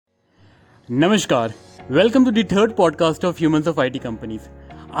नमस्कार, welcome to the third podcast of humans of IT companies.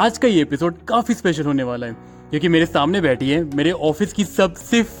 आज का ये एपिसोड काफ़ी स्पेशल होने वाला है क्योंकि मेरे सामने बैठी है मेरे ऑफिस की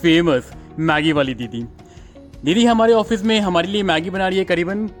सबसे फेमस मैगी वाली दीदी। दीदी हमारे ऑफिस में हमारे लिए मैगी बना रही है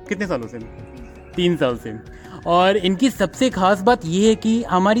करीबन कितने सालों से? 3 साल से। और इनकी सबसे खास बात ये है कि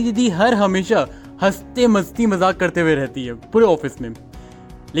हमारी दीदी हमेशा हंसते मस्ती मजाक करते हुए रहती है पूरे ऑफिस में।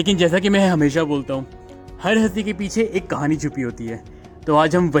 लेकिन जैसा कि मैं हमेशा बोलता हूँ, हर हंसी के पीछे एक कहानी छुपी होती है। तो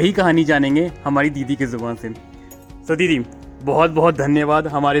आज हम वही कहानी जानेंगे हमारी दीदी की ज़ुबान से। तो दीदी बहुत बहुत धन्यवाद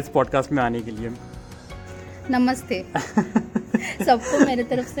हमारे इस पॉडकास्ट में आने के लिए। नमस्ते सबको मेरे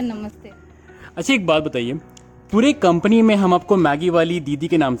तरफ से नमस्ते। अच्छा, एक बात बताइए, पूरे कंपनी में हम आपको मैगी वाली दीदी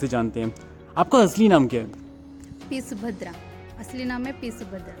के नाम से जानते हैं, आपका असली नाम क्या है? पी सुभद्रा, असली नाम है पी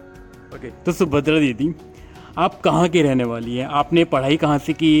सुभद्रा। ओके, तो सुभद्रा दीदी, आप कहाँ के रहने वाली हैं? आपने पढ़ाई कहाँ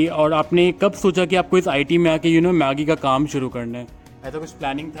से की और आपने कब सोचा कि आपको इस आईटी में आके मैगी का काम शुरू करना है? ऐसा कुछ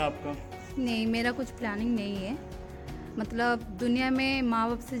प्लानिंग था आपका? नहीं, मेरा कुछ प्लानिंग नहीं है। मतलब दुनिया में माँ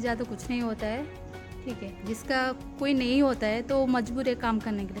बाप से ज़्यादा कुछ नहीं होता है, ठीक है। जिसका कोई नहीं होता है तो मजबूर है काम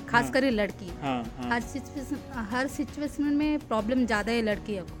करने के लिए, खास कर लड़की। हर सिचुएशन में प्रॉब्लम ज़्यादा है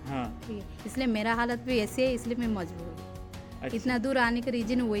लड़कियों को, ठीक है। इसलिए मेरा हालत भी ऐसे है, इसलिए मैं मजबूर हूँ। अच्छा। इतना दूर आने का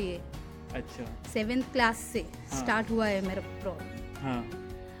रीजन वही है। अच्छा। 7th क्लास से स्टार्ट हुआ है मेरा प्रॉब्लम।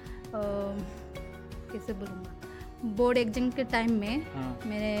 कैसे बोलूँगा, बोर्ड एग्जाम के टाइम में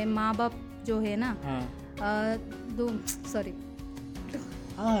मेरे माँ बाप जो है ना,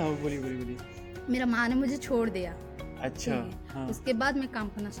 बोलिए। मेरा माँ ने मुझे छोड़ दिया। अच्छा। उसके बाद मैं काम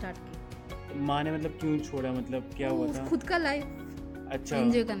करना स्टार्ट किया। माँ ने मतलब क्यों छोड़ा, मतलब क्या हुआ था? खुद का लाइफ अच्छा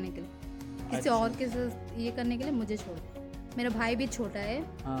एंजॉय करने के लिए, किसी और के साथ ये करने के लिए मुझे छोड़ दिया। मेरा भाई भी छोटा है,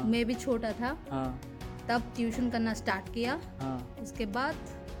 मैं भी छोटा था। तब ट्यूशन करना स्टार्ट किया। उसके बाद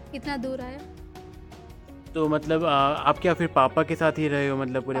इतना दूर आया। तो मतलब आप क्या फिर पापा के साथ ही रहे हो?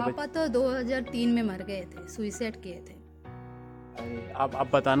 मतलब पूरे पापा तो 2003 में मर गए थे, सुसाइड किए थे। अरे आप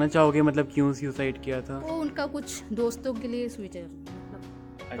बताना चाहोगे मतलब क्यों सुसाइड किया था? वो उनका कुछ दोस्तों के लिए सुसाइड,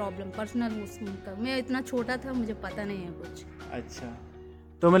 मतलब प्रॉब्लम पर्सनल उनका। मैं इतना छोटा था, मुझे पता नहीं है कुछ। अच्छा,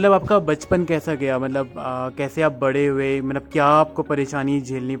 तो मतलब आपका बचपन कैसा गया? मतलब कैसे आप बड़े हुए? मतलब क्या आपको परेशानी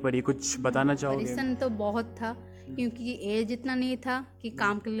झेलनी पड़ी, कुछ बताना चाहोगे? परेशान तो बहुत था क्योंकि एज इतना नहीं था कि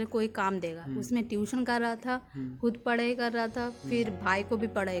काम के लिए कोई काम देगा। उसमें ट्यूशन कर रहा था, खुद पढ़ाई कर रहा था, फिर भाई को भी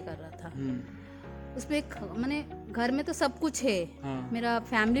पढ़ाई कर रहा था। उसमें मैंने घर में तो सब कुछ है। मेरा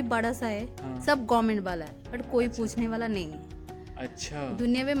फैमिली बड़ा सा है, सब गवर्नमेंट वाला है, बट कोई पूछने वाला नहीं है। अच्छा।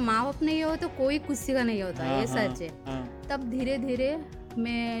 दुनिया में माँ बाप नहीं हो तो कोई किसी का नहीं होता, ये सच है। तब धीरे धीरे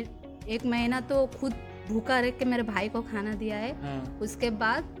मैं 1 महीना तो खुद भूखा रह के मेरे भाई को खाना दिया है। उसके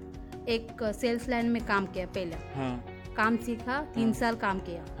बाद एक सेल्स लाइन में काम किया पहले। काम सीखा, 3 साल काम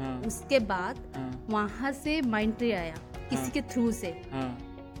किया। उसके बाद वहाँ से माइंट्री आया किसी के थ्रू से।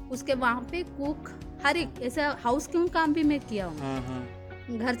 उसके वहाँ पे कुक, हर एक ऐसा हाउस के काम भी मैं किया हूँ,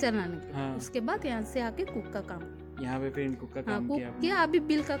 घर चलाने के। उसके बाद यहाँ से आके कुक का काम, यहाँ पे फिर कुक का काम किया। अभी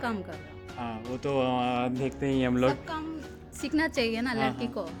बिल का काम कर रहा हूँ। वो तो देखते ही हम लोग। सब काम सीखना चाहिए ना लड़की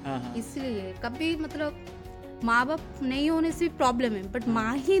को। इसलिए कभी मतलब माँ बाप नहीं होने से प्रॉब्लम है, बट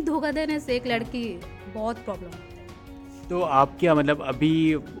माँ ही धोखा देने से एक लड़की बहुत प्रॉब्लम होता है। तो आप क्या मतलब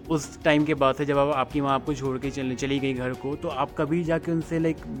अभी उस टाइम के बाद से जब आपकी माँ आपको छोड़ के चली गई घर को, तो आप कभी जाके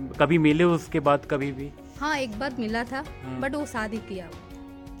उनसे कभी मिले उसके बाद कभी भी? हाँ, एक बार मिला था। बट वो शादी किया,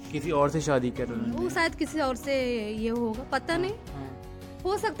 किसी और से शादी कर रहे हैं। वो शायद किसी और से ये होगा, पता नहीं।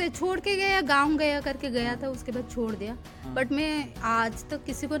 हो सकता है छोड़ के गया, गाँव गया करके गया था, उसके बाद छोड़ दिया। बट मैं आज तक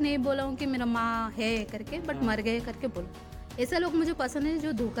किसी को नहीं बोला हूँ कि मेरा माँ है करके, बट मर गए करके बोला। ऐसे लोग मुझे पसंद है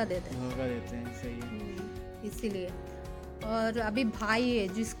जो धोखा देते हैं। सही है। इसीलिए। और अभी भाई है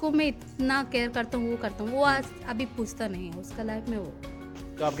जिसको मैं इतना केयर करता हूँ, वो करता हूँ। वो आज अभी पूछता नहीं है उसका लाइफ में। वो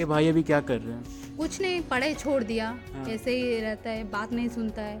तो आपके भाई अभी क्या कर रहे हैं? कुछ नहीं, पढ़ाई छोड़ दिया। ऐसे ही रहता है, बात नहीं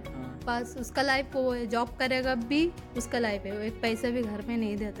सुनता है। बस उसका लाइफ वो है, जॉब करेगा भी उसका लाइफ है। वो एक पैसा भी घर में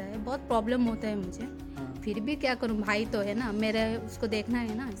नहीं देता है, बहुत प्रॉब्लम होता है मुझे। फिर भी क्या करूं, भाई तो है ना मेरा, उसको देखना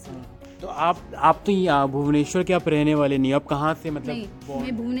है ना, इसलिए। तो आप तो यहाँ भुवनेश्वर के आप रहने वाले नहीं, आप कहाँ से? मतलब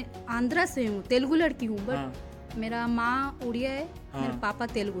नहीं, मैं आंध्रा से हूँ, तेलुगु लड़की हूँ। बट मेरा माँ उड़िया है, मेरा पापा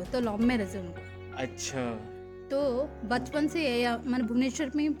तेलुगु है, तो लव मैरिज है उनका। अच्छा। तो बचपन से मैंने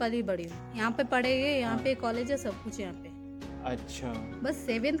भुवनेश्वर में ही पली बड़ी हूँ। यहाँ पे पढ़े गए, यहाँ पे कॉलेज है, सब कुछ यहाँ पे। अच्छा। बस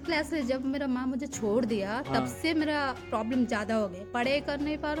 7th क्लास से जब मेरा माँ मुझे छोड़ दिया, तब से मेरा प्रॉब्लम ज्यादा हो गया। पढ़ाई कर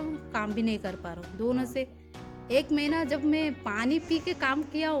नहीं पा रहा हूँ, काम भी नहीं कर पा रहा हूँ, दोनों से। 1 महीना जब मैं पानी पी के काम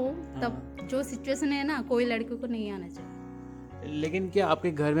किया हूँ, तब जो सिचुएशन है ना, कोई लड़की को नहीं आना चाहिए। लेकिन क्या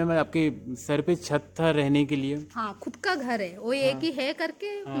आपके घर में आपके सर पे छत था रहने के लिए? हाँ, खुद का घर है, वो एक ही है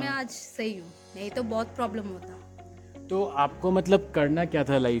करके मैं आज सही हूँ, नहीं तो बहुत प्रॉब्लम होता। तो आपको मतलब करना क्या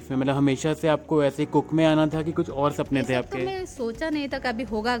था लाइफ में, मतलब हमेशा से आपको ऐसे कुक में आना था कि कुछ और सपने थे ऐसा आपके? तो मैं सोचा नहीं था कभी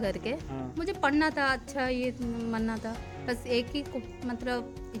होगा करके। हाँ। मुझे पढ़ना था, अच्छा ये बनना था, बस एक ही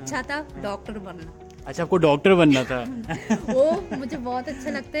मतलब इच्छा था, डॉक्टर बनना। अच्छा, आपको डॉक्टर बनना था। वो मुझे बहुत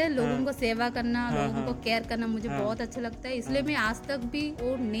अच्छा लगता है, लोगों को सेवा करना, लोगों को केयर करना मुझे बहुत अच्छा लगता है, इसलिए मैं आज तक भी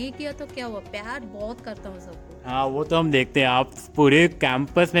वो नहीं किया तो क्या हुआ, प्यार बहुत करता हूँ सबको। हाँ, वो तो हम देखते हैं, आप पूरे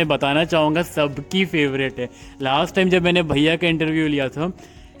कैंपस में बताना चाहूँगा सबकी फेवरेट है। लास्ट टाइम जब मैंने भैया का इंटरव्यू लिया था,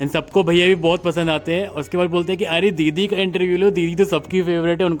 इन सबको भैया भी बहुत पसंद आते हैं, उसके बाद बोलते हैं कि अरे दीदी का इंटरव्यू लो, दीदी तो सबकी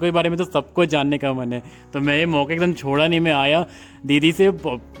फेवरेट है, उनके बारे में तो सबको जानने का मन है। तो मैं ये मौका एकदम छोड़ा नहीं, मैं आया दीदी से,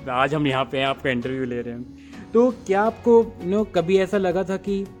 आज हम यहाँ पे हैं, आपका इंटरव्यू ले रहे हैं। तो क्या आपको कभी ऐसा लगा था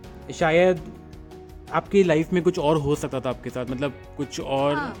कि शायद आपकी लाइफ में कुछ और हो सकता था आपके साथ, मतलब कुछ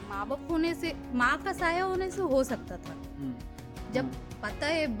और? हाँ, माँ बाप होने से, माँ का साया होने से हो सकता था। जब पता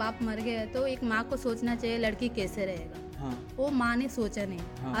है बाप मर गया तो एक माँ को सोचना चाहिए लड़की कैसे रहेगा। हाँ। वो माँ ने सोचा नहीं।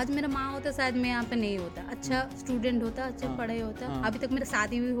 हाँ। आज मेरा माँ होता शायद मैं यहाँ पे नहीं होता, अच्छा स्टूडेंट होता, अच्छा पढ़ाई होता, अभी तक मेरा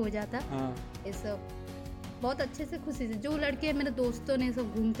शादी भी हो जाता। ये सब बहुत अच्छे से खुशी से, जो लड़के मेरे दोस्तों ने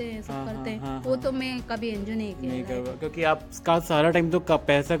सब घूमते हैं, सब करते हैं, वो तो मैं कभी एंजॉय नहीं किया, क्योंकि आपका सारा टाइम तो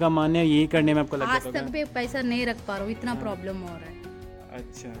पैसा कमाने यही करने में आपको लगता है। आज तक भी पैसा नहीं रख पा रहा हूँ, इतना प्रॉब्लम हो रहा है।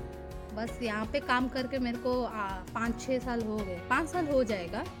 अच्छा। बस यहाँ पे काम करके मेरे को 5-6 साल हो गए, 5 साल हो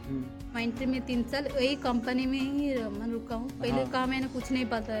जाएगा। मैं एंट्री में 3 साल यही कंपनी में ही मैं रुका हूँ। पहले का मैंने कुछ नहीं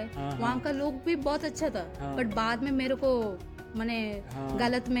पता है, वहाँ का लोग भी बहुत अच्छा था, बट बाद में मेरे को मैंने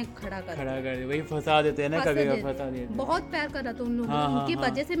गलत में खड़ा कर वही फंसा देते हैं ना, कभी फंसा देते हैं। बहुत प्यार कर रहा था उन लोगों को, उनकी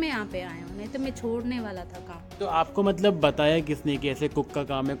वजह से मैं यहाँ पे आया हूँ, नहीं तो मैं छोड़ने वाला था काम। तो आपको मतलब बताया किसने कि ऐसे कुक का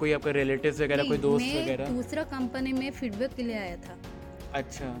काम है? कोई आपके रिलेटिव्स वगैरह, कोई दोस्त वगैरह? दूसरा कंपनी में फीडबैक के लिए आया था।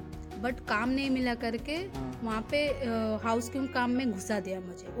 अच्छा। बट काम नहीं मिला करके वहाँ पे हाउस कीपिंग काम में घुसा दिया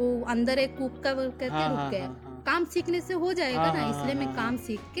मुझे। वो अंदर एक कुक का वर्क करके रुक गया। काम सीखने से हो जाएगा ना, इसलिए मैं काम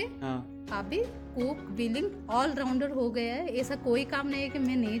सीख के अभी कुक, बिलिंग, ऑल राउंडर हो गया है। ऐसा कोई काम नहीं है कि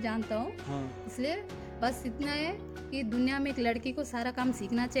मैं नहीं जानता हूँ। इसलिए बस इतना है कि दुनिया में एक लड़की को सारा काम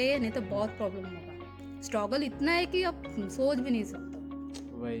सीखना चाहिए, नहीं तो बहुत प्रॉब्लम होगा। स्ट्रगल इतना है कि अब सोच भी नहीं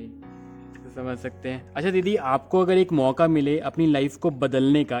सकता। वही समझ सकते हैं। अच्छा दीदी, आपको अगर एक मौका मिले अपनी लाइफ को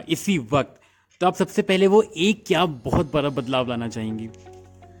बदलने का इसी वक्त, तो आप सबसे पहले वो एक क्या बहुत बड़ा बदलाव लाना चाहेंगी?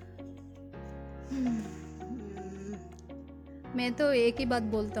 मैं तो एक ही बात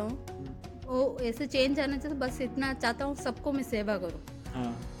बोलता हूँ, वो ऐसे चेंज आना चाहिए। बस इतना चाहता हूँ, सबको मैं सेवा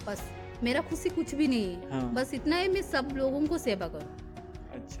करूँ। बस मेरा खुशी कुछ भी नहीं है, बस इतना है मैं सब लोगों को सेवा करूँ।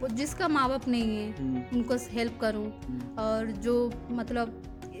 अच्छा। जिसका माँ बाप नहीं है उनको हेल्प करूँ, और जो मतलब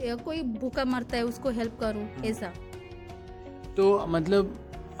कोई भूखा मरता है उसको हेल्प करूं, ऐसा। तो मतलब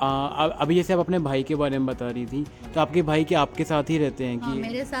अभी जैसे आप अपने भाई के बारे में बता रही थी, तो आपके भाई के आपके साथ ही रहते हैं कि? हाँ,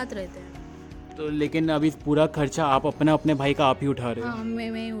 मेरे साथ रहते हैं। तो लेकिन अभी पूरा खर्चा आप अपने भाई का आप ही उठा रहे हो? हाँ,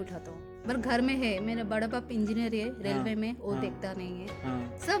 मैं ही उठाता हूँ। पर घर में है, मेरा बड़ा बाप इंजीनियर है रेलवे में, वो देखता नहीं है।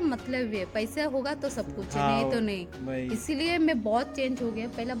 सब मतलब है, पैसा होगा तो सब कुछ है, नहीं तो नहीं। इसीलिए मैं बहुत चेंज हो गया।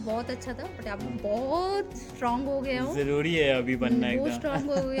 पहले बहुत अच्छा था, बट अब बहुत स्ट्रांग हो गया हूँ। जरूरी है अभी बनना एकदम। बहुत स्ट्रांग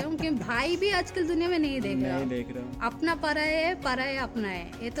हो गया हूँ, क्योंकि भाई भी आजकल दुनिया में नहीं देख रहा। अपना पराया है, पराया अपना है,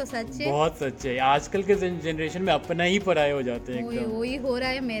 ये तो सच है, बहुत सच है। आजकल के जनरेशन में अपना ही पराया हो जाते हैं। वही हो रहा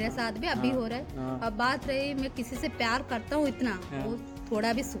है, मेरे साथ भी अभी हो रहा है। अब बात रही, मैं किसी से प्यार करता हूँ इतना,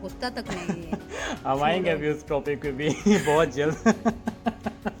 थोड़ा भी सोचता तक नहीं है। हम आएंगे अभी उस टॉपिक पे भी बहुत जल्द।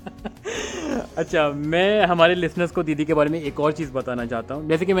 अच्छा, मैं हमारे लिसनर्स को दीदी के बारे में एक और चीज़ बताना चाहता हूँ।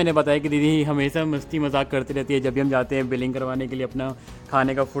 जैसे कि मैंने बताया कि दीदी हमेशा मस्ती मजाक करती रहती है जब भी हम जाते हैं बिलिंग करवाने के लिए अपना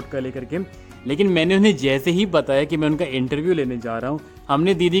खाने का फूड का लेकर के। लेकिन मैंने उन्हें जैसे ही बताया कि मैं उनका इंटरव्यू लेने जा रहा हूँ,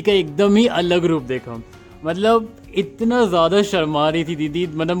 हमने दीदी का एकदम ही अलग रूप देखा। मतलब इतना ज़्यादा शर्मा रही थी दीदी,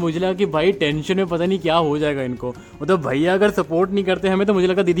 मतलब मुझे लगा कि भाई टेंशन में पता नहीं क्या हो जाएगा इनको। मतलब भैया अगर सपोर्ट नहीं करते हमें, तो मुझे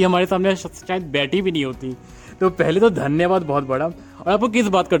लगा दीदी हमारे सामने शायद बैठी भी नहीं होती। तो पहले तो धन्यवाद बहुत बड़ा। और आपको किस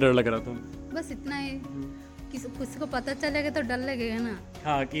बात का डर लग रहा था? बस इतना है, किसी को पता चलेगा तो डर लगेगा ना।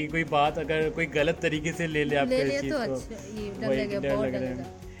 हाँ, कि कोई बात अगर कोई गलत तरीके से ले ले आपके चीज़ को, ये डर लगेगा, बहुत डर लगेगा।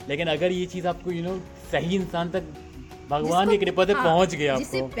 लेकिन अगर ये चीज़ आपको सही इंसान तक भगवान की कृपा से पहुंच गया, आपको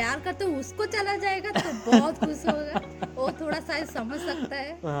जिससे प्यार करते हो उसको चला जाएगा तो बहुत खुश होगा। वो थोड़ा सा समझ सकता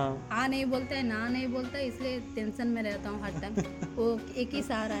है, हाँ नहीं बोलता है, ना नहीं बोलता है, इसलिए टेंशन में रहता हूँ हर टाइम। वो एक ही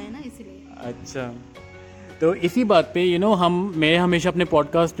सहारा है ना, इसलिए। अच्छा, तो इसी बात पे मैं हमेशा अपने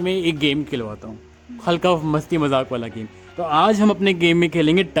पॉडकास्ट में एक गेम खिलवाता हूँ, हल्का मस्ती मजाक वाला गेम। तो आज हम अपने गेम में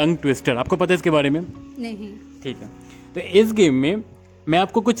खेलेंगे टंग ट्विस्टर। आपको पता है इसके बारे में? नहीं। ठीक है, तो इस गेम में मैं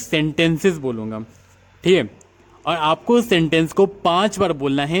आपको कुछ सेंटेंसेस बोलूँगा, ठीक है, और आपको उस सेंटेंस को 5 बार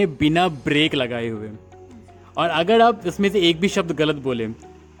बोलना है बिना ब्रेक लगाए हुए। और अगर आप इसमें से एक भी शब्द गलत बोले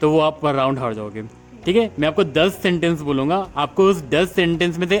तो वो आप राउंड हार जाओगे। ठीक है, मैं आपको 10 सेंटेंस बोलूंगा, आपको उस 10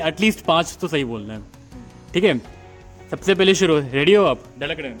 सेंटेंस में से एटलीस्ट 5 तो सही बोलना है, ठीक है। सबसे पहले शुरू, रेडी हो आप? डर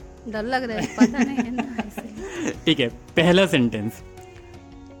लग रहे हैं? डर लग रहा है, पता नहीं है ना ऐसे। ठीक है, पहला सेंटेंस,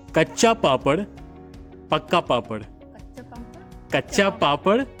 कच्चा पापड़ पक्का पापड़। कच्चा पापड़, कच्चा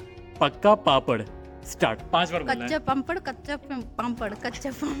पापड़ पक्का पापड़। स्टार्ट, 5 बार बोलना है। कच्चा पापड़, कच्चा पापड़,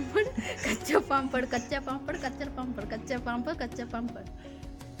 कच्चा पापड़, कच्चा पापड़, कच्चा पापड़, कच्चा पापड़, कच्चा पापड़, कच्चा पापड़।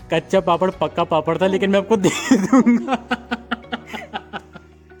 कच्चा पापड़ पक्का पापड़ था, लेकिन मैं आपको दे दूंगा।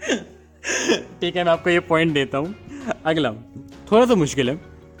 ठीक है, मैं आपको ये पॉइंट देता हूँ। अगला थोड़ा सा मुश्किल है,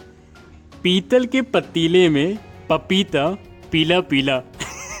 पीतल के पतीले में पपीता पीला पीला।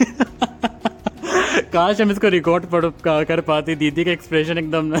 काश हम इसको रिकॉर्ड कर पाते, दीदी का एक्सप्रेशन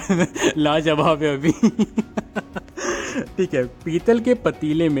एकदम लाजवाब है अभी। ठीक है, पीतल के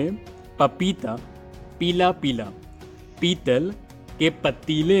पतीले में पपीता पीला पीला। पीतल के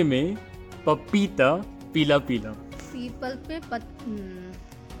पतीले में पपीता पीला पीला। पीपल पे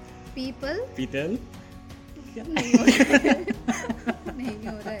पीपल पीतल नहीं हो रहा है। नहीं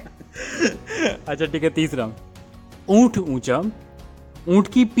हो रहा है। अच्छा ठीक है, तीसरा, ऊंट ऊंचा ऊंट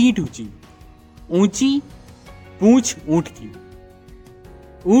की पीठ ऊंची। ऊंची पूंछ ऊंट की।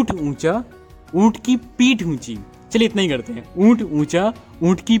 ऊंट ऊंचा ऊंट की पीठ ऊंची। चलिए इतना ही करते हैं, ऊंट ऊंचा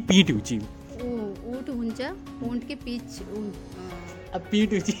ऊंट की पीठ ऊंची। ऊंट ऊंचा ऊंट की पीठ अब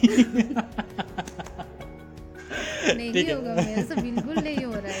पीठ ऊंची। नहीं होगा, मेरे से बिल्कुल नहीं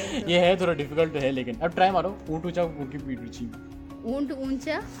हो रहा है। ये है थोड़ा डिफिकल्ट है, लेकिन अब ट्राई मारो, ऊंट ऊंचा ऊंट की पीठ ऊंची। ऊंट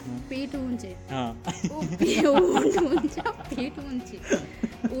ऊंचा पीठ ऊंचे। हाँ। ऊंट ऊंचा पीठ ऊंची।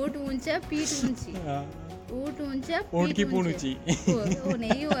 ऊंट ऊंचा पीठ ऊंची। ऊंट ऊंचा ऊंट की पूंछ ऊंची। वो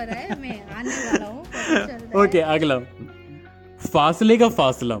नहीं हो रहा है, मैं आने वाला हूँ। ओके, अगला, फासले का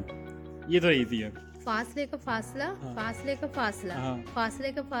फासला। ये तो इजी है। फासले का फासला, फासले का फासला,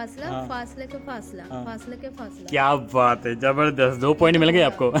 फासले का फासला, फासले का फासला, फासले का फासला। क्या बात है, जबरदस्त, 2 पॉइंट मिल गए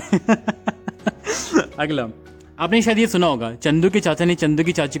आपको। अगला, आपने शायद ये सुना होगा, चंदू के चाचा ने चंदू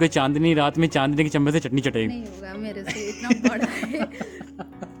की चाची को चांदनी रात में चांदनी के चम्मच से चटनी चटाई। नहीं होगा मेरे से, इतना बड़ा है।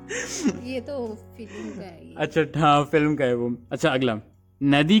 ये तो फिल्म का है। अच्छा हाँ, फिल्म का है वो। अच्छा अगला,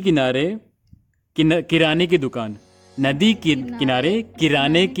 नदी किनारे किराने की दुकान। नदी किनारे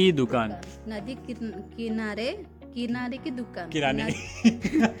किराने की दुकान। नदी किनारे किनारे की दुकान। किराने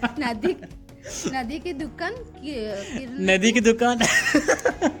नदी की दुकान। नदी की दुकान।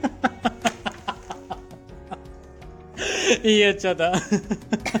 ये अच्छा था।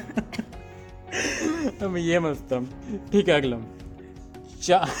 ये मस्त था। ठीक है, अगला,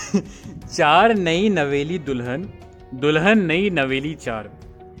 चार नई नवेली दुल्हन, दुल्हन नई नवेली चार।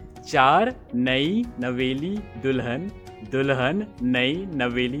 चार नई नवेली दुल्हन, दुल्हन नई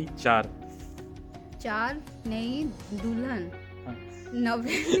नवेली चार। चार नई दुल्हन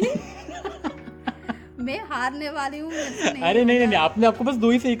नवेली। मैं हारने वाली हूँ। अरे नहीं, आपको बस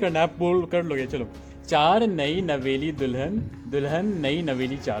 2 ही सही करना है, आप बोल कर लोगे। चलो, चार नई नवेली दुल्हन, दुल्हन नई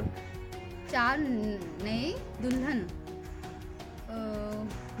नवेली चार। चार नई दुल्हन,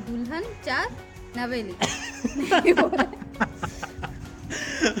 दुल्हन चार नवेली।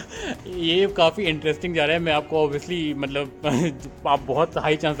 ये काफ़ी इंटरेस्टिंग जा रहा है। मैं आपको ऑब्वियसली मतलब आप बहुत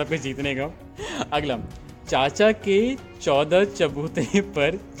हाई चांस आपके जीतने का। अगला, चाचा के 14 चबूतरे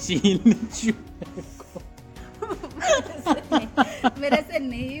पर चील चूहे को। मेरे से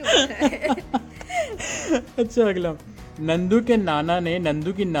नहीं होता है। अच्छा अगला, नंदू के नाना ने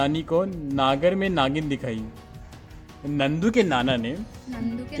नंदू की नानी को नागर में नागिन दिखाई। नंदू के नाना ने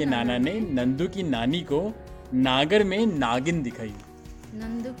नंदू की नानी को नागर में नागिन दिखाई।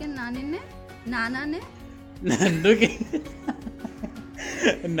 नंदू के नानी ने नाना ने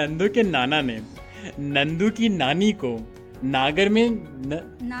नंदू के नाना ने नंदू की नानी को नागर में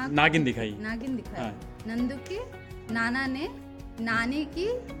नागिन दिखाई। हाँ। नंदू के नाना ने नानी की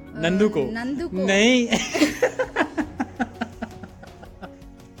नंदू को नहीं।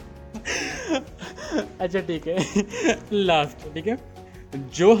 अच्छा ठीक है, लास्ट, ठीक है,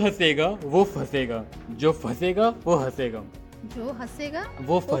 जो हंसेगा वो फंसेगा, जो फंसेगा वो हंसेगा। जो हंसेगा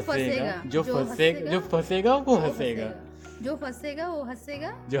वो फंसेगा, जो फंसेगा वो हंसेगा। जो फंसेगा वो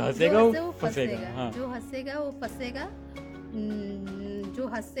हंसेगा, जो हंसेगा वो फंसेगा। हाँ। जो हंसेगा वो फंसेगा, जो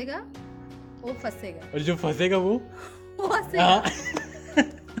हंसेगा वो फंसेगा, और जो फंसेगा वो हंसेगा।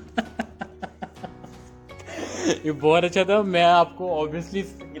 ये बहुत अच्छा था। मैं आपको ऑब्वियसली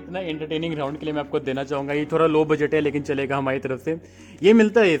इतना एंटरटेनिंग राउंड के लिए मैं आपको देना चाहूँगा। ये थोड़ा लो बजट है, लेकिन चलेगा हमारी तरफ से। ये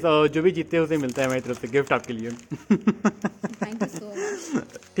मिलता है, जो भी जीतते हैं उसे मिलता है हमारी तरफ से गिफ्ट आपके लिए। Thank you so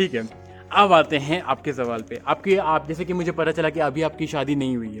much. ठीक है, अब आते हैं आपके सवाल पे। आप जैसे कि मुझे पता चला कि अभी आपकी शादी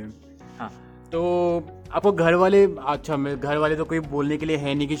नहीं हुई है। हाँ, तो आपको घर वाले, अच्छा मैं घर वाले तो कोई बोलने के लिए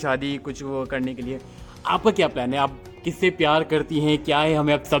है नहीं कि शादी कुछ वो करने के लिए, आपका क्या प्लान है? आप किससे प्यार करती हैं, क्या है,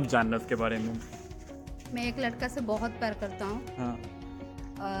 हमें अब सब जानना उसके बारे में। मैं एक लड़का से बहुत प्यार करता हूँ।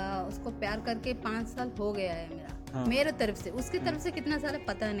 हाँ। उसको प्यार करके 5 साल हो गया है मेरा। हाँ। मेरे तरफ से, उसकी तरफ से कितना साल है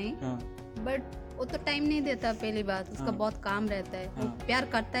पता नहीं। हाँ। बट वो तो टाइम नहीं देता, पहली बात उसका हाँ। बहुत काम रहता है। वो हाँ। प्यार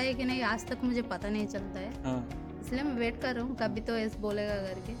करता है कि नहीं आज तक मुझे पता नहीं चलता है। हाँ। इसलिए मैं वेट कर रहा हूँ, कभी तो ऐसे बोलेगा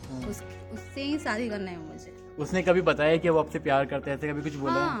करके। हाँ। उससे ही शादी करना है मुझे। उसने कभी बताया कि वो आपसे प्यार करते हैं, ऐसे कभी कुछ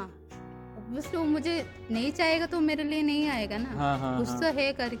बोला है? हाँ, obviously वो मुझे नहीं चाहेगा तो मेरे लिए नहीं आएगा ना। हाँ, हाँ, कुछ हाँ। तो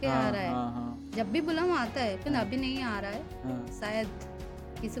है करके हाँ, आ रहा है। हाँ, हाँ, जब भी बुलाऊं आता है, लेकिन अभी नहीं आ रहा है। हाँ, शायद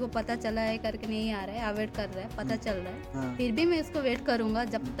किसी को पता चला है करके नहीं आ रहा है, अवेट कर रहा है, पता चल रहा है। हाँ। फिर भी मैं इसको वेट करूंगा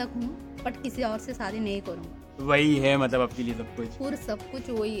जब तक हूँ, बट किसी और से शादी नहीं करूंगा। वही है मतलब आपके लिए सब कुछ। पूरा सब कुछ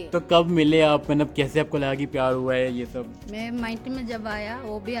वही है। तो कब मिले आप, मतलब कैसे आपको लगा कि प्यार हुआ है ये सब? मैं माइटी में जब आया,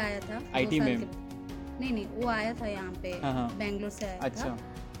 वो भी आया था 2 IT साल में? के- नहीं, वो आया था यहाँ पे, हाँ, हाँ। बेंगलोर से आया अच्छा। था।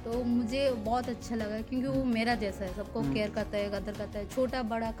 तो मुझे बहुत अच्छा लगा क्योंकि वो मेरा जैसा है, सबको केयर करता है, कदर करता है, छोटा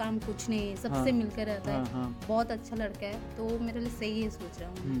बड़ा काम कुछ नहीं है, सबसे हाँ। मिलकर रहता हाँ, है। हाँ। बहुत अच्छा लड़का है, तो मेरे लिए सही है सोच रहा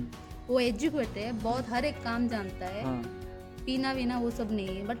हूँ। हम्म। वो एजुकेटेड है, बहुत हर एक काम जानता है। हाँ। पीना वीना वो सब नहीं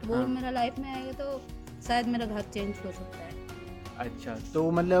है, बट वो हाँ। मेरा लाइफ में आएगा तो शायद मेरा घर चेंज हो सकता है। अच्छा, तो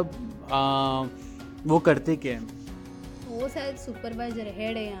मतलब वो करते क्या है? वो शायद सुपरवाइजर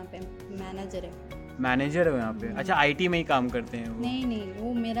हेड है यहाँ पे, मैनेजर है। मैनेजर है यहाँ पे? अच्छा, IT में ही काम करते हैं वो? नहीं,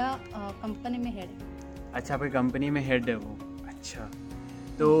 वो मेरा कंपनी में हेड है। अच्छा, आपकी कंपनी में हेड है वो? अच्छा,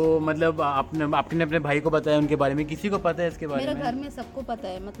 तो मतलब आपने अपने भाई को बताया उनके बारे में? किसी को पता है इसके बारे मेरे में? घर में सबको पता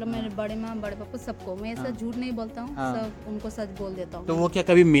है, मतलब मेरे बड़े माँ बड़े पापा सबको। मैं ऐसा झूठ नहीं बोलता हूँ, हाँ। सब उनको सच बोल देता हूँ। तो वो क्या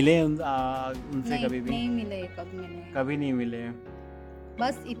कभी मिले उनसे? नहीं, कभी भी नहीं मिले, कभी मिले। कभी नहीं मिले?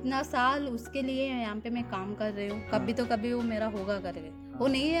 बस इतना साल उसके लिए यहाँ पे मैं काम कर रही हूँ। कभी तो कभी वो मेरा होगा करके, वो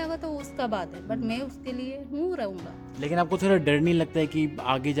नहीं आएगा तो उसका बात है, बट मैं उसके लिए हूँ, रहूंगा। लेकिन आपको थोड़ा डर नहीं लगता है कि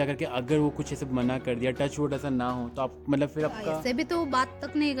आगे जाकर के अगर वो कुछ ऐसे मना कर दिया, टच वुड ऐसा ना हो, तो आप मतलब फिर आपका? ऐसे भी तो वो बात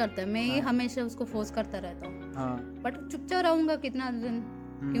तक नहीं करता, मैं ही हमेशा उसको फोर्स करता रहता हूँ। हाँ। बट चुपचाप रहूंगा कितना दिन,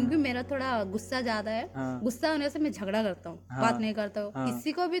 क्योंकि मेरा थोड़ा गुस्सा ज्यादा है। हाँ। गुस्सा होने से मैं झगड़ा करता हूँ, हाँ। बात नहीं करता हूँ। हाँ।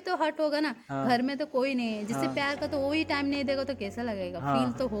 किसी को भी तो हर्ट होगा ना। हाँ। घर में तो कोई नहीं है जिससे हाँ। प्यार का, तो वो ही टाइम नहीं देगा तो कैसा लगेगा? हाँ।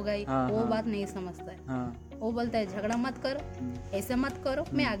 फील तो होगा ही। हाँ। वो हाँ। बात नहीं समझता है। हाँ। वो बोलता है झगड़ा मत करो, ऐसा मत करो,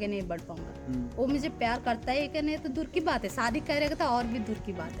 मैं आगे नहीं बढ़ पाऊंगा। वो मुझे प्यार करता है कि नहीं तो दूर की बात है, शादी करेगा तो और भी दूर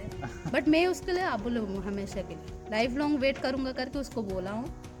की बात है। बट मैं उसके लिए अब हमेशा के लिए लाइफ लॉन्ग वेट करूंगा करके उसको बोला हूँ,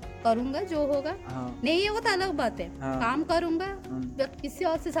 करूंगा जो होगा। हाँ। नहीं होगा तो अलग बात है। हाँ। काम करूंगा, बट किसी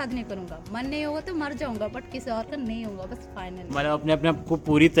और से शादी नहीं करूंगा। मन नहीं होगा तो मर जाऊंगा, बट किसी और का नहीं होगा, बस फाइनल मतलब अपने आप को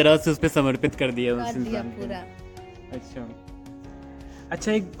पूरी तरह से उस पर समर्पित कर दिया उस कर दिया इंसान को। पूरा।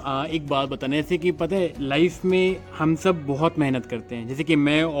 अच्छा, एक बात बताना, जैसे कि पता है लाइफ में हम सब बहुत मेहनत करते हैं। जैसे कि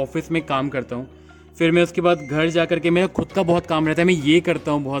मैं ऑफिस में काम करता हूँ, फिर मैं उसके बाद घर जा करके मेरा खुद का बहुत काम रहता है, मैं ये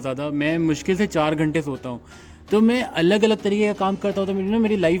करता हूँ बहुत ज़्यादा, मैं मुश्किल से 4 घंटे सोता हूँ। तो मैं अलग अलग तरीके का काम करता हूँ, तो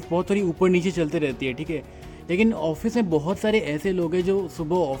मेरी लाइफ बहुत थोड़ी ऊपर नीचे चलते रहती है, ठीक है। लेकिन ऑफिस में बहुत सारे ऐसे लोग हैं जो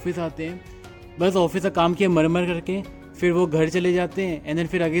सुबह ऑफिस आते हैं, बस ऑफिस का काम किया मर करके, फिर वो घर चले जाते हैं, एंड देन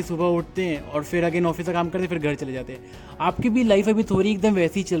फिर आगे सुबह उठते हैं और फिर अगेन ऑफिस का काम करते हैं, फिर घर चले जाते हैं। आपकी भी लाइफ अभी थोड़ी एकदम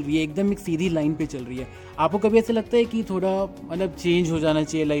वैसी चल रही है, एकदम एक सीधी लाइन पे चल रही है। आपको कभी ऐसा लगता है कि थोड़ा मतलब चेंज हो जाना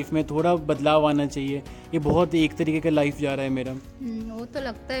चाहिए लाइफ में, थोड़ा बदलाव आना चाहिए, ये बहुत एक तरीके का लाइफ जा रहा है मेरा? वो तो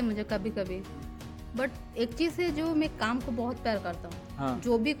लगता है मुझे कभी कभी। बट एक चीज़ है, जो मैं काम को बहुत प्यार करता हूँ। हाँ।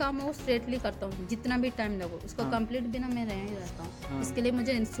 जो भी काम हो स्ट्रेटली करता हूँ, जितना भी टाइम लगो उसको कंप्लीट बिना मैं रह ही रहता हूँ। हाँ। इसके लिए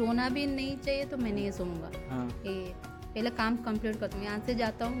मुझे सोना भी नहीं चाहिए तो मैं नहीं सोऊंगा। हाँ। ये पहले काम कंप्लीट करता हूँ, यहाँ से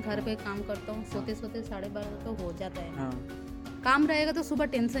जाता हूँ, घर पे काम करता हूँ, सोते सोते 12:30 तो हो जाता है। हाँ। काम रहेगा तो सुबह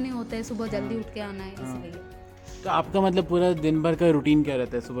टेंशन ही होता है, सुबह जल्दी उठ के आना है, इसलिए। तो आपका मतलब पूरा दिन भर का रूटीन क्या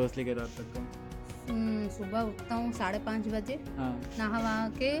रहता है सुबह से लेकर रात तक का? सुबह उठता हूँ 5:30 बजे, हाँ। नहा वहा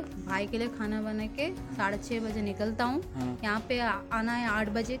के भाई के लिए खाना बना के 6:30 बजे निकलता हूँ। हाँ। यहाँ पे आना है 8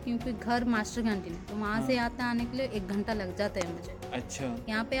 बजे, क्योंकि घर मास्टर कैंटीन है, तो वहाँ से आने के लिए 1 घंटा लग जाता है मुझे। अच्छा।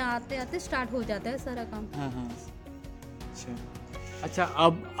 यहाँ पे आते आते स्टार्ट हो जाता है सारा काम। हाँ। हाँ। अच्छा,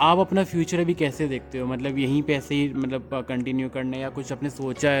 अब आप अपना फ्यूचर अभी कैसे देखते हो? मतलब यहीं पे ऐसे ही मतलब कंटिन्यू करने, या कुछ अपने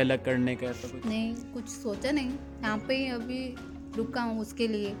सोचा है अलग करने का, ऐसा कुछ? नहीं, कुछ सोचा नहीं, यहाँ पे ही अभी रुका हूँ उसके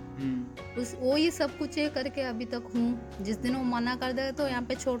लिए। वो ये सब कुछ है करके अभी तक हूँ। जिस दिन वो मना कर दे तो यहाँ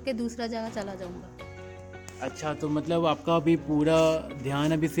पे छोड़ के दूसरा जगह चला जाऊंगा। अच्छा, तो मतलब आपका अभी पूरा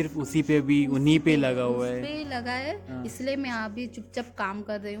ध्यान अभी सिर्फ उसी पे, भी उन्हीं पे लगा हुआ है? उस पे लगा है, इसलिए मैं अभी चुपचाप काम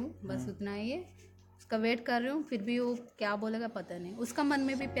कर रही हूँ, बस उतना ही है। उसका वेट कर रही हूँ, फिर भी वो क्या बोलेगा पता नहीं। उसका मन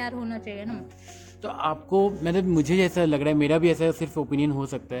में भी प्यार होना चाहिए ना। तो आपको मतलब मुझे ऐसा लग रहा है, मेरा भी ऐसा सिर्फ ओपिनियन हो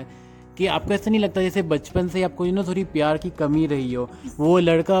सकता है कि आपको ऐसा नहीं लगता जैसे बचपन से आपको थोड़ी प्यार की कमी रही हो, वो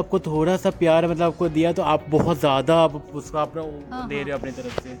लड़का आपको थोड़ा सा प्यार मतलब आपको दिया तो आप बहुत ज़्यादा आप उसका अपना दे रहे हो अपनी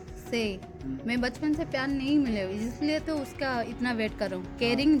तरफ से? मैं बचपन से प्यार नहीं मिले इसलिए तो उसका इतना वेट कर रहा हूँ।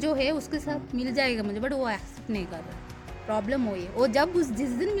 केयरिंग जो है उसके साथ मिल जाएगा मुझे, बट वो एक्सेप्ट नहीं कर रहा। प्रॉब्लम वही है, वो जब जिस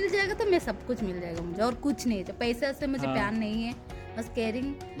दिन मिल जाएगा तो मैं सब कुछ मिल जाएगा मुझे, और कुछ नहीं चाहिए। पैसे से मुझे प्यार नहीं है, बस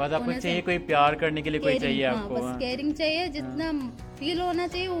केयरिंग। बस आपको चाहिए कोई प्यार करने के लिए कोई चाहिए आपको, बस केयरिंग चाहिए। जितना फील होना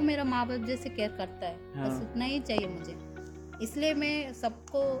चाहिए वो मेरा माँ बाप जैसे केयर करता है, बस उतना ही चाहिए मुझे। इसलिए मैं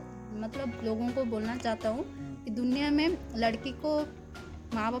सबको मतलब लोगों को बोलना चाहता हूँ कि दुनिया में लड़की को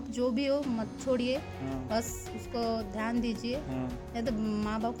माँ बाप जो भी हो मत छोड़िए, बस उसको ध्यान दीजिए। नहीं तो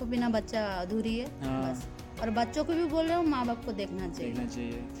माँ बाप को बिना बच्चा अधूरी है बस। और बच्चों को भी बोल रहा हूँ माँ बाप को देखना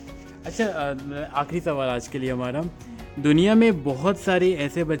चाहिए। अच्छा, आखिरी सवाल आज के लिए हमारा, दुनिया में बहुत सारे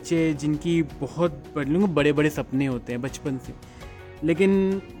ऐसे बच्चे जिनकी बहुत बड़े बड़े सपने होते हैं बचपन से,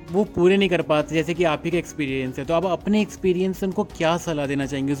 लेकिन वो पूरे नहीं कर पाते, जैसे कि आप ही का एक्सपीरियंस है, तो आप अपने एक्सपीरियंस से उनको क्या सलाह देना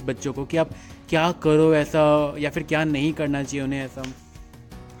चाहेंगे उस बच्चों को कि आप क्या करो ऐसा, या फिर क्या नहीं करना चाहिए उन्हें ऐसा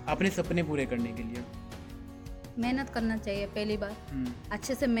अपने सपने पूरे करने के लिए? मेहनत करना चाहिए पहली बार,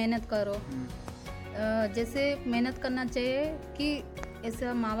 अच्छे से मेहनत करो। जैसे मेहनत करना चाहिए कि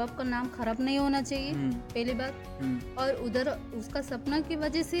ऐसा माँ बाप का नाम खराब नहीं होना चाहिए पहली बात, और उधर उसका सपना की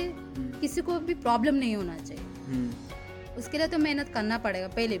वजह से किसी को भी प्रॉब्लम नहीं होना चाहिए। उसके लिए तो मेहनत करना पड़ेगा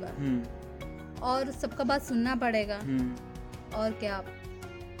पहली बार, और सबका बात सुनना पड़ेगा। और क्या,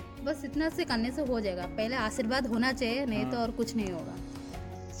 बस इतना से करने से हो जाएगा। पहले आशीर्वाद होना चाहिए, नहीं तो और कुछ नहीं होगा।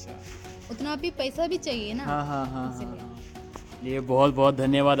 उतना भी पैसा भी चाहिए ना। हाँ। ये बहुत बहुत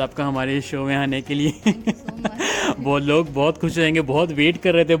धन्यवाद आपका हमारे शो में आने के लिए। बहुत लोग बहुत खुश रहेंगे, बहुत वेट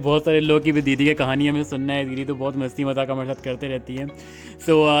कर रहे थे बहुत सारे लोग कि भी दीदी की कहानी हमें सुनना है। दीदी तो बहुत मस्ती मजाक हमारे साथ करते रहती है।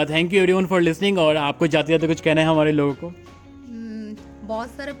 So thank you everyone for listening. और आपको जाते जाते कुछ कहना है हमारे लोगों को? बहुत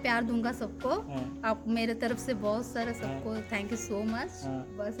सारा प्यार दूंगा सबको। आप मेरे तरफ से बहुत सारा सबको थैंक यू सो मच।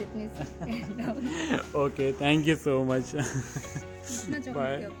 बस इतनी okay, thank you so much.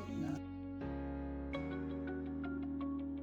 Bye.